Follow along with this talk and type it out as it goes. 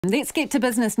Let's get to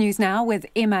business news now with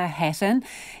Emma Hatton.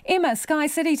 Emma, Sky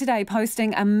City today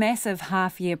posting a massive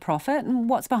half-year profit.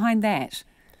 What's behind that?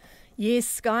 Yes,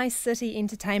 Sky City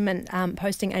Entertainment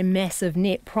posting a massive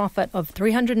net profit of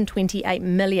 $328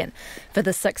 million for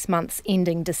the 6 months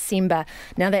ending December.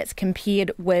 Now that's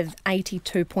compared with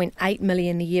 $82.8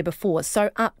 million the year before,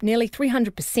 so up nearly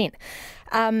 300%.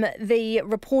 The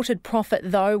reported profit,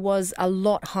 though, was a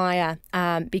lot higher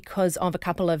because of a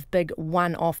couple of big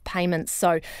one-off payments.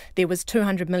 So there was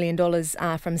 $200 million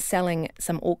from selling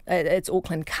its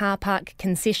Auckland car park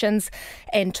concessions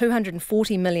and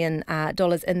 $240 million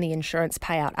in the insurance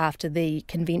payout after the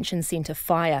convention centre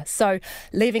fire. So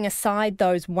leaving aside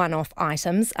those one-off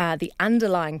items, the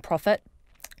underlying profit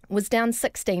was down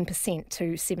 16%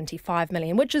 to $75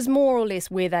 million, which is more or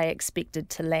less where they expected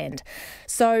to land.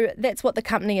 So that's what the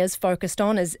company is focused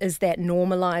on, is that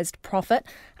normalised profit,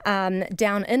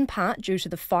 down in part due to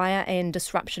the fire and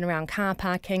disruption around car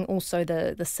parking, also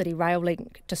the City Rail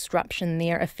Link disruption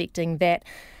there affecting that.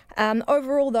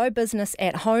 Overall, though, business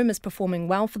at home is performing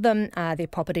well for them. Their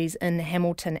properties in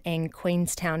Hamilton and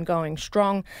Queenstown going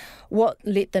strong. What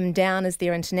let them down is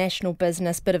their international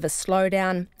business, bit of a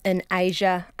slowdown in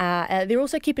Asia. They're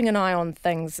also keeping an eye on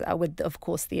things with, of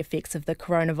course, the effects of the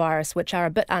coronavirus, which are a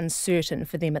bit uncertain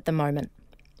for them at the moment.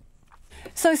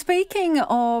 So speaking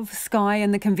of Sky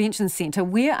and the convention centre,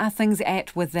 where are things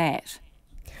at with that?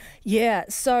 Yeah,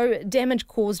 so damage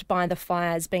caused by the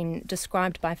fire has been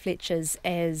described by Fletchers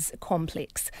as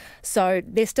complex. So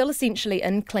they're still essentially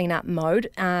in clean-up mode,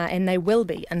 and they will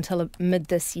be until mid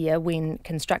this year when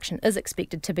construction is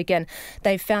expected to begin.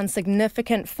 They've found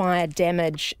significant fire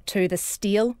damage to the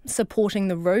steel supporting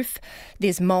the roof.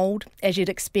 There's mould, as you'd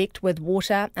expect with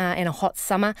water and a hot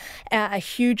summer. A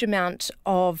huge amount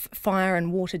of fire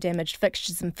and water-damaged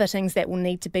fixtures and fittings that will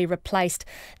need to be replaced.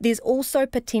 There's also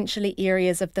potentially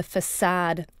areas of the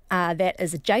facade that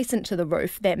is adjacent to the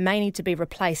roof that may need to be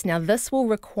replaced. Now, this will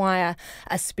require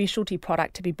a specialty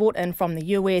product to be brought in from the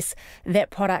US.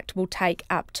 That product will take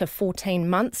up to 14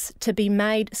 months to be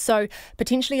made, so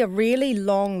potentially a really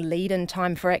long lead-in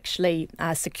time for actually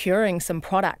securing some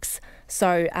products.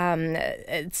 So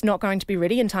it's not going to be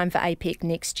ready in time for APEC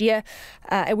next year.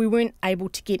 We weren't able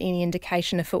to get any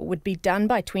indication if it would be done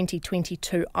by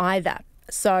 2022 either.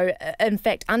 So, in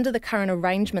fact, under the current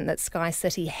arrangement that Sky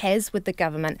City has with the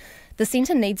government, the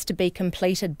centre needs to be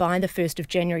completed by the 1st of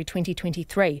January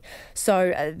 2023.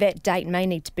 So that date may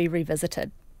need to be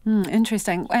revisited.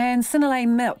 Interesting. And Synlait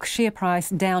Milk share price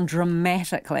down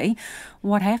dramatically.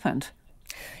 What happened?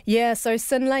 Yeah, so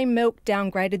Synlait Milk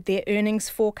downgraded their earnings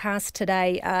forecast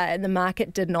today. The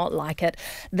market did not like it.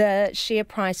 The share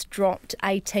price dropped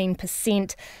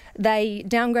 18%. They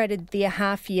downgraded their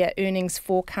half-year earnings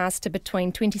forecast to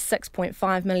between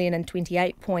 $26.5 million and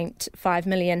 $28.5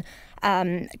 million,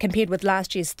 compared with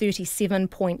last year's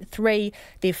 $37.3.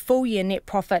 Their full-year net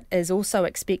profit is also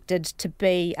expected to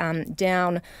be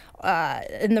down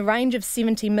in the range of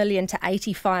 $70 million to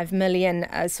 $85 million,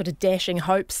 sort of dashing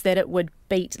hopes that it would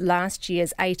beat last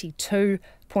year's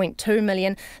 $82.2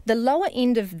 million. The lower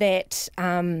end of that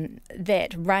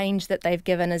range that they've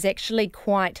given is actually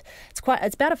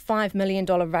it's about a $5 million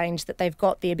range that they've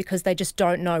got there because they just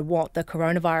don't know what the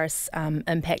coronavirus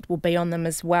impact will be on them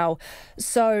as well.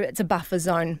 So it's a buffer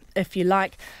zone, if you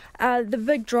like. The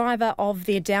big driver of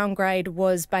their downgrade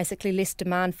was basically less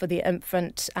demand for their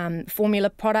infant formula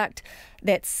product.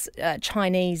 That's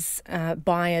Chinese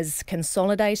buyers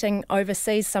consolidating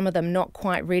overseas, some of them not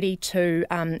quite ready to,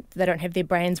 they don't have their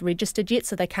brands registered yet,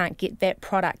 so they can't get that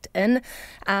product in.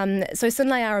 So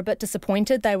Synlait are a bit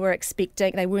disappointed. They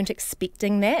weren't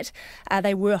expecting that.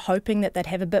 They were hoping that they'd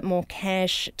have a bit more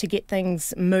cash to get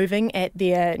things moving at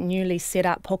their newly set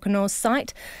up Pōkeno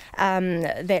site.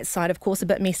 That site, of course, a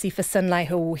bit messy for Synlait,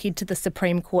 who will head to the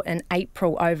Supreme Court in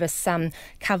April over some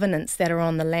covenants that are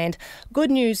on the land.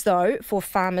 Good news, though, for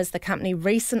farmers, the company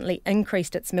recently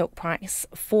increased its milk price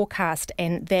forecast,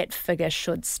 and that figure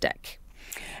should stick.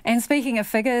 And speaking of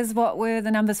figures, what were the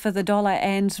numbers for the dollar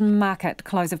and market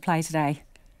close of play today?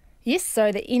 Yes,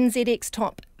 so the NZX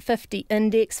Top 50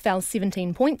 index fell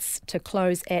 17 points to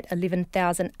close at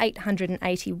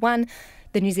 11,881.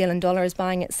 The New Zealand dollar is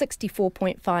buying at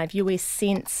 64.5 US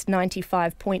cents,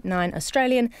 95.9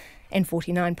 Australian and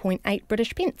 49.8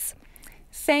 British pence.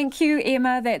 Thank you,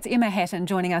 Emma. That's Emma Hatton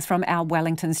joining us from our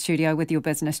Wellington studio with your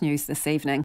business news this evening.